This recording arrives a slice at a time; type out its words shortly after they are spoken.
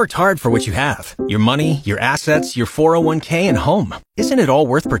Worked hard for what you have. Your money, your assets, your 401k, and home. Isn't it all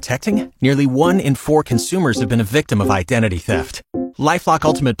worth protecting? Nearly 1 in 4 consumers have been a victim of identity theft. LifeLock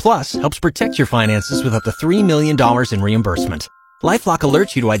Ultimate Plus helps protect your finances with up to $3 million in reimbursement. LifeLock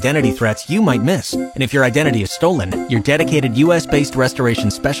alerts you to identity threats you might miss. And if your identity is stolen, your dedicated U.S.-based restoration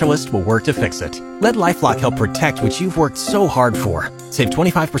specialist will work to fix it. Let LifeLock help protect what you've worked so hard for. Save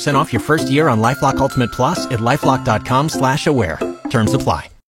 25% off your first year on LifeLock Ultimate Plus at LifeLock.com/aware. Terms apply.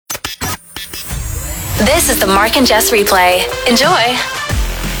 This is the Mark and Jess Replay. Enjoy.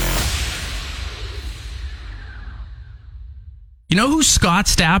 You know who Scott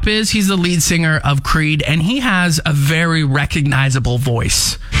Stapp is? He's the lead singer of Creed, and he has a very recognizable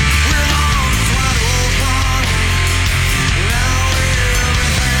voice.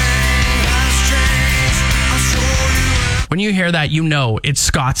 When you hear that, you know it's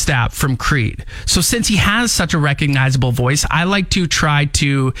Scott Stapp from Creed. So since he has such a recognizable voice, I like to try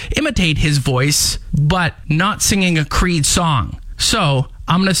to imitate his voice, but not singing a Creed song. So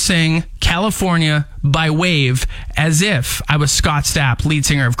I'm going to sing California by Wave as if I was Scott Stapp, lead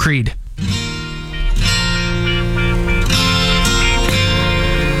singer of Creed.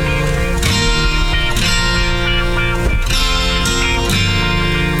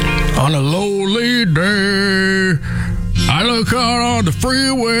 On a lonely day, I look out on the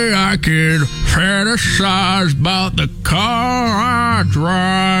freeway, I can fantasize about the car I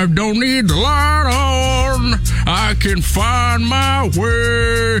drive. Don't need the light on, I can find my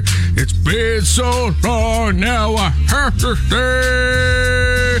way. It's been so long, now I have to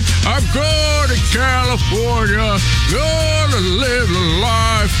stay. I'm going to California, gonna live the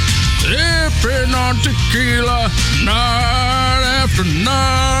life. Sipping on tequila, night after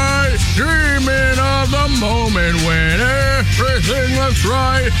night. Dreaming of the moment when everything looks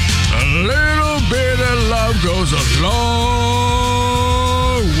right. A little bit of love goes a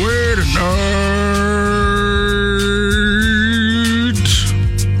long way tonight.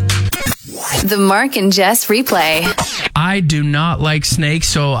 The Mark and Jess Replay. I do not like snakes,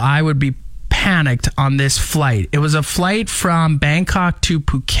 so I would be panicked on this flight. It was a flight from Bangkok to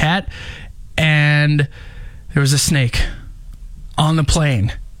Phuket, and there was a snake on the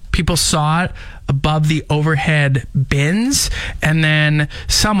plane. People saw it above the overhead bins, and then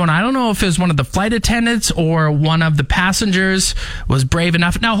someone, I don't know if it was one of the flight attendants or one of the passengers, was brave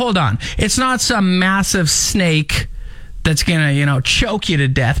enough. Now, hold on. It's not some massive snake that's gonna, choke you to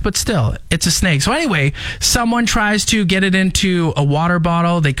death, but still, it's a snake. So anyway, someone tries to get it into a water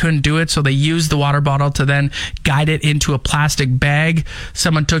bottle. They couldn't do it, so they used the water bottle to then guide it into a plastic bag.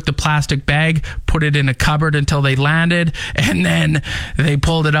 Someone took the plastic bag, put it in a cupboard until they landed, and then they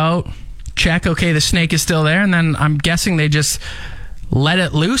pulled it out. Check, okay, the snake is still there, and then I'm guessing they just let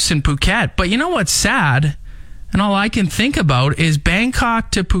it loose in Phuket. But you know what's sad? And all I can think about is Bangkok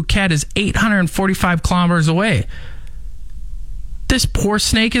to Phuket is 845 kilometers away. This poor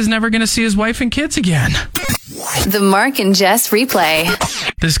snake is never going to see his wife and kids again. The Mark and Jess Replay.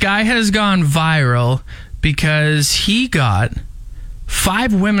 This guy has gone viral because he got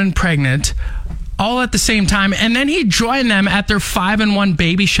 5 women pregnant all at the same time, and then he joined them at their 5-in-1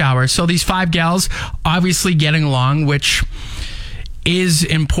 baby shower. So these 5 gals obviously getting along, which is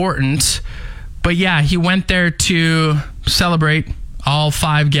important. But yeah, he went there to celebrate all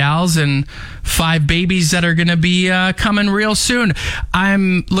 5 gals and 5 babies that are going to be coming real soon.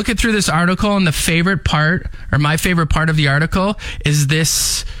 I'm looking through this article, and the favorite part, or my favorite part of the article, is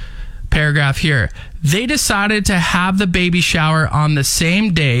this paragraph here. They decided to have the baby shower on the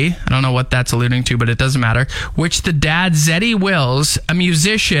same day, I don't know what that's alluding to, but it doesn't matter, which the dad, Zeddy Wills, a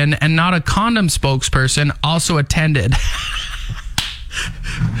musician and not a condom spokesperson, also attended.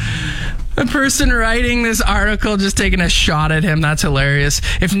 The person writing this article just taking a shot at him. That's hilarious.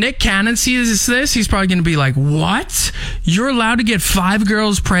 If Nick Cannon sees this, he's probably going to be like, what? You're allowed to get 5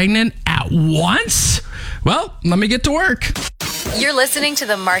 girls pregnant at once? Well, let me get to work. You're listening to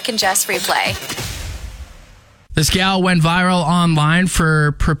the Mark and Jess Replay. This gal went viral online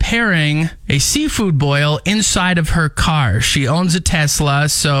for preparing a seafood boil inside of her car. She owns a Tesla,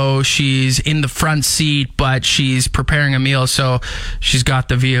 so she's in the front seat, but she's preparing a meal, so she's got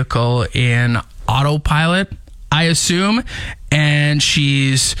the vehicle in autopilot, I assume, and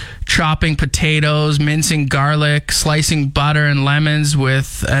she's chopping potatoes, mincing garlic, slicing butter and lemons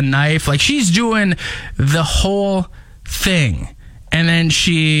with a knife. Like, she's doing the whole thing. And then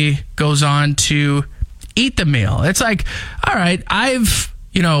she goes on to eat the meal. It's like, all right, I've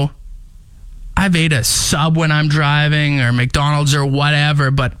ate a sub when I'm driving or McDonald's or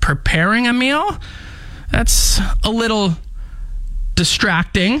whatever, but preparing a meal, that's a little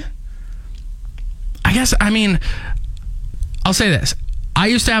distracting. I'll say this. I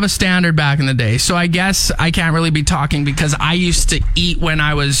used to have a Standard back in the day, so I guess I can't really be talking because I used to eat when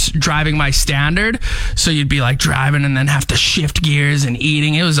I was driving my Standard. So you'd be like driving and then have to shift gears and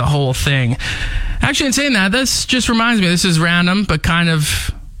eating. It was a whole thing. Actually, in saying that, this just reminds me, this is random, but kind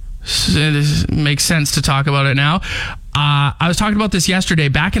of it makes sense to talk about it now. I was talking about this yesterday.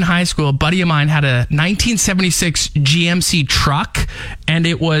 Back in high school, a buddy of mine had a 1976 GMC truck, and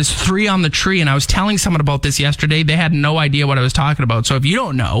it was 3 on the tree. And I was telling someone about this yesterday. They had no idea what I was talking about. So if you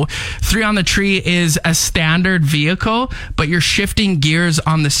don't know, 3 on the tree is a standard vehicle, but you're shifting gears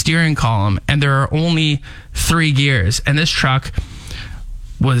on the steering column, and there are only 3 gears. And this truck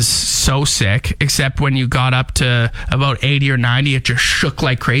was so sick, except when you got up to about 80 or 90, it just shook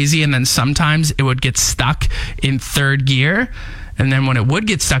like crazy, and then sometimes it would get stuck in 3rd gear. And then when it would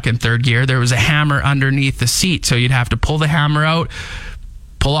get stuck in 3rd gear, there was a hammer underneath the seat, so you'd have to pull the hammer out,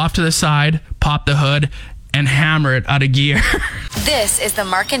 pull off to the side, pop the hood, and hammer it out of gear. This is the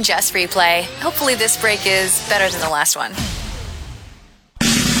Mark and Jess replay. Hopefully this break is better than the last one.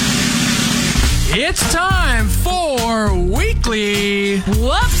 It's time for Weekly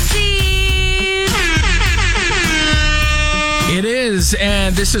Whoopsies! It is,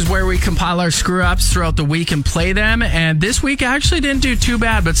 and this is where we compile our screw-ups throughout the week and play them. And this week I actually didn't do too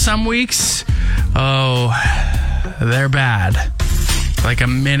bad, but some weeks, they're bad. Like a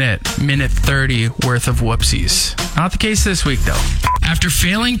minute 30 worth of whoopsies. Not the case this week, though. After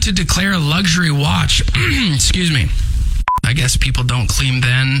failing to declare a luxury watch, excuse me, I guess people don't clean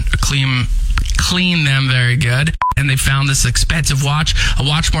them very good, and they found this expensive watch, a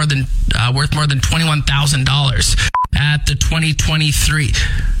watch worth more than $21,000 at the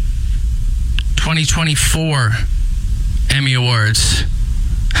 2024 Emmy Awards.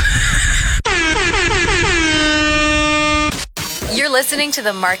 You're listening to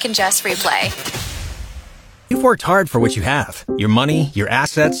the Mark and Jess replay. You've worked hard for what you have. Your money, your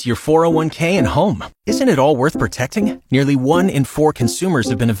assets, your 401k, and home. Isn't it all worth protecting? Nearly 1 in 4 consumers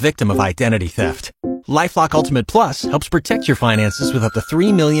have been a victim of identity theft. LifeLock Ultimate Plus helps protect your finances with up to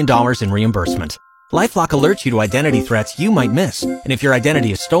 $3 million in reimbursement. LifeLock alerts you to identity threats you might miss. And if your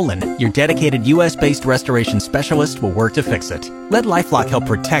identity is stolen, your dedicated U.S.-based restoration specialist will work to fix it. Let LifeLock help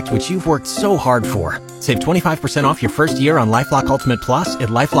protect what you've worked so hard for. Save 25% off your first year on LifeLock Ultimate Plus at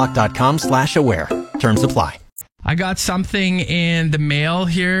LifeLock.com/aware. Terms apply. I got something in the mail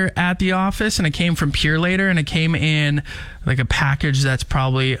here at the office, and it came from Pure Later, and it came in like a package that's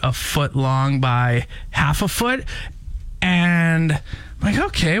probably a foot long by half a foot. And I'm like,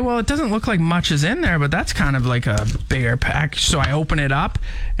 okay, well, it doesn't look like much is in there, but that's kind of like a bigger package. So I open it up,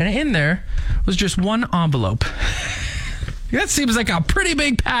 and in there was just one envelope. That seems like a pretty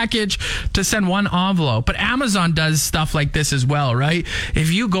big package to send one envelope. But Amazon does stuff like this as well, right?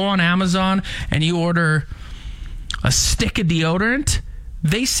 If you go on Amazon and you order a stick of deodorant,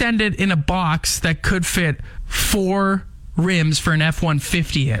 they send it in a box that could fit 4 rims for an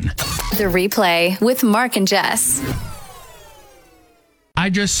F-150 in. The replay with Mark and Jess.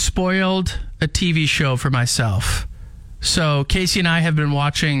 I just spoiled a TV show for myself. So Casey and I have been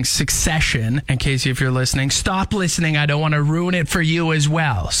watching Succession. And Casey, if you're listening, stop listening. I don't want to ruin it for you as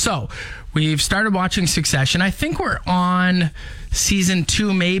well. So we've started watching Succession. I think we're on season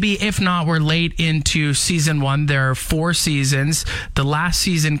 2, maybe. If not, we're late into season 1. There are 4 seasons. The last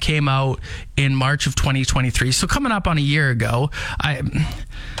season came out in March of 2023. So coming up on a year ago.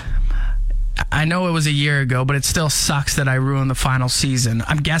 I know it was a year ago, but it still sucks that I ruined the final season.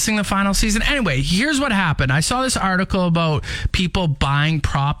 I'm guessing the final season. Anyway, here's what happened. I saw this article about people buying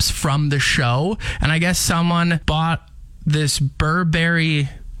props from the show, and I guess someone bought this Burberry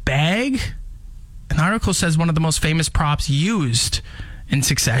bag. An article says one of the most famous props used in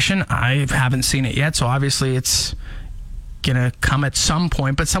Succession. I haven't seen it yet, so obviously it's gonna come at some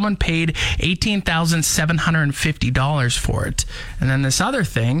point, but someone paid $18,750 for it. And then this other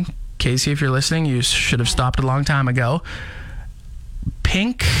thing, Casey, if you're listening, you should have stopped a long time ago.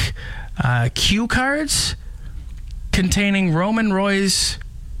 Pink cue cards containing Roman Roy's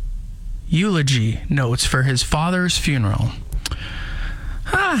eulogy notes for his father's funeral.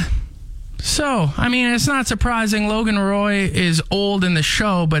 So, I mean, it's not surprising Logan Roy is old in the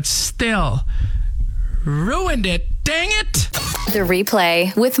show, but still ruined it. Dang it! The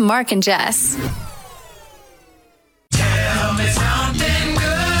replay with Mark and Jess. Tell me something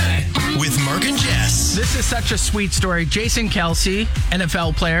good with Mark and Jess. This is such a sweet story. Jason Kelce,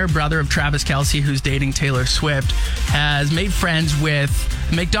 NFL player, brother of Travis Kelce, who's dating Taylor Swift, has made friends with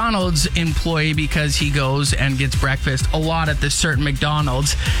McDonald's employee because he goes and gets breakfast a lot at this certain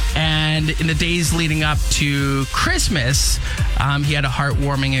McDonald's. And in the days leading up to Christmas, he had a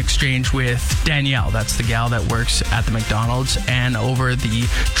heartwarming exchange with Danielle. That's the gal that works at the McDonald's. And over the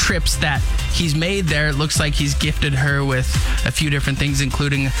trips that he's made there, it looks like he's gifted her with a few different things,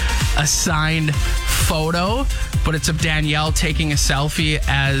 including a signed photo. But it's of Danielle taking a selfie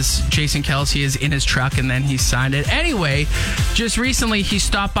as Jason Kelce is in his truck, and then he signed it. Anyway, just recently he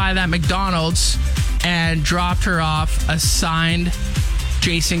stopped by that McDonald's and dropped her off a signed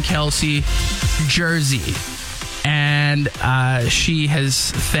Jason Kelce jersey. And she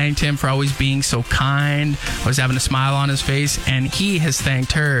has thanked him for always being so kind, always having a smile on his face, and he has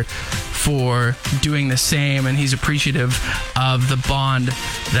thanked her for doing the same, and he's appreciative of the bond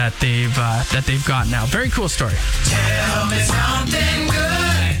that they've got now. Very cool story. Tell me something good.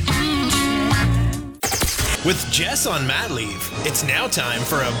 With Jess on mat leave, it's now time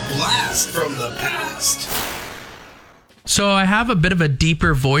for a blast from the past. So I have a bit of a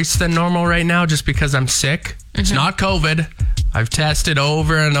deeper voice than normal right now just because I'm sick. It's not COVID. I've tested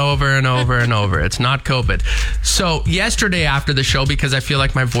over and over and over and over. It's not COVID. So yesterday after the show, because I feel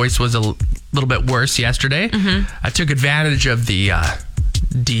like my voice was a little bit worse yesterday, I took advantage of the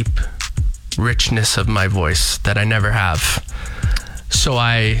deep richness of my voice that I never have. So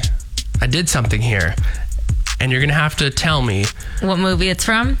I did something here. And you're going to have to tell me. What movie it's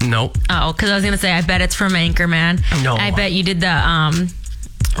from? Nope. Oh, because I was going to say, I bet it's from Anchorman. No. I bet you did the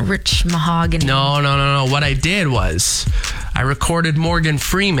Rich Mahogany. No. What I did was I recorded Morgan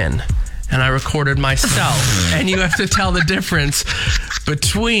Freeman and I recorded myself. And you have to tell the difference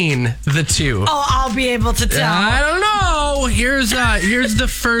between the two. Oh, I'll be able to tell. I don't know. Here's the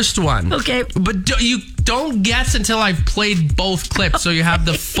first one. Okay. But you don't guess until I've played both clips so you have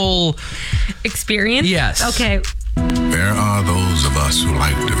the full experience? Yes. Okay. There are those of us who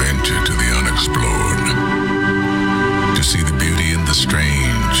like to venture to the unexplored, to see the beauty in the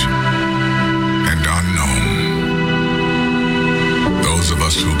strange and unknown. Those of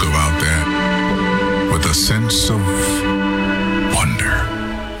us who go out there with a sense of wonder.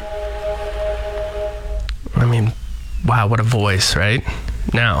 I mean, wow, what a voice, right?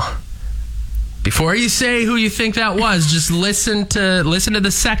 Now, before you say who you think that was, just listen to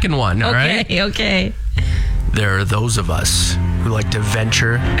the second one, all right? Okay. There are those of us who like to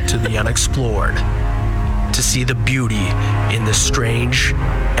venture to the unexplored, to see the beauty in the strange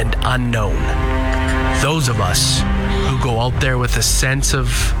and unknown. Those of us who go out there with a sense of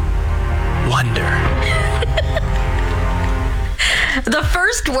wonder. The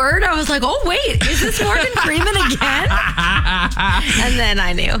first word, I was like, oh, wait, is this Morgan Freeman again? And then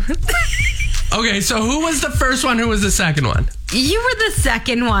I knew. Okay, so who was the first one? Who was the second one? You were the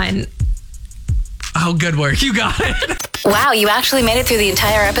second one. Oh, good work. You got it. Wow, you actually made it through the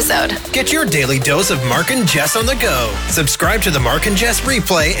entire episode. Get your daily dose of Mark and Jess on the go. Subscribe to the Mark and Jess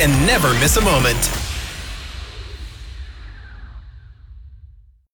Replay and never miss a moment.